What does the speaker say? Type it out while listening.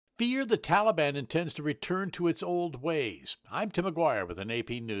fear the Taliban intends to return to its old ways. I'm Tim McGuire with an AP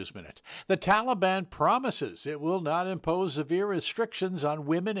News Minute. The Taliban promises it will not impose severe restrictions on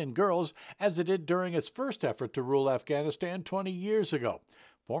women and girls as it did during its first effort to rule Afghanistan 20 years ago.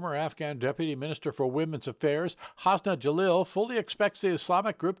 Former Afghan Deputy Minister for Women's Affairs, Hasna Jalil, fully expects the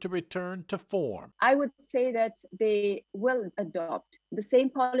Islamic group to return to form. I would say that they will adopt the same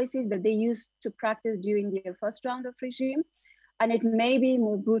policies that they used to practice during their first round of regime, and it may be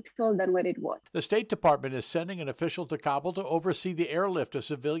more brutal than what it was. The State Department is sending an official to Kabul to oversee the airlift of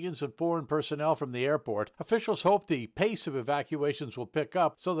civilians and foreign personnel from the airport. Officials hope the pace of evacuations will pick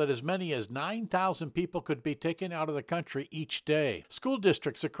up so that as many as 9,000 people could be taken out of the country each day. School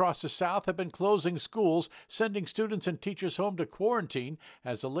districts across the South have been closing schools, sending students and teachers home to quarantine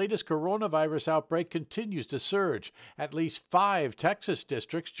as the latest coronavirus outbreak continues to surge. At least 5 Texas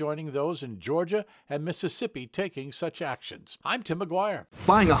districts joining those in Georgia and Mississippi taking such actions. I'm Tim McGuire.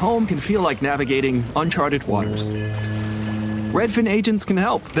 Buying a home can feel like navigating uncharted waters. Redfin agents can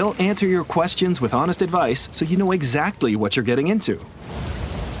help. They'll answer your questions with honest advice so you know exactly what you're getting into.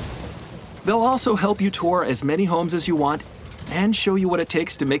 They'll also help you tour as many homes as you want and show you what it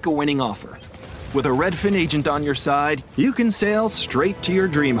takes to make a winning offer. With a Redfin agent on your side, you can sail straight to your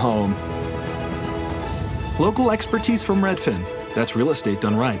dream home. Local expertise from Redfin. That's real estate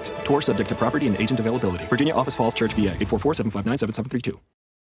done right. Tour subject to property and agent availability. Virginia Office Falls Church, VA, 844-759-7732.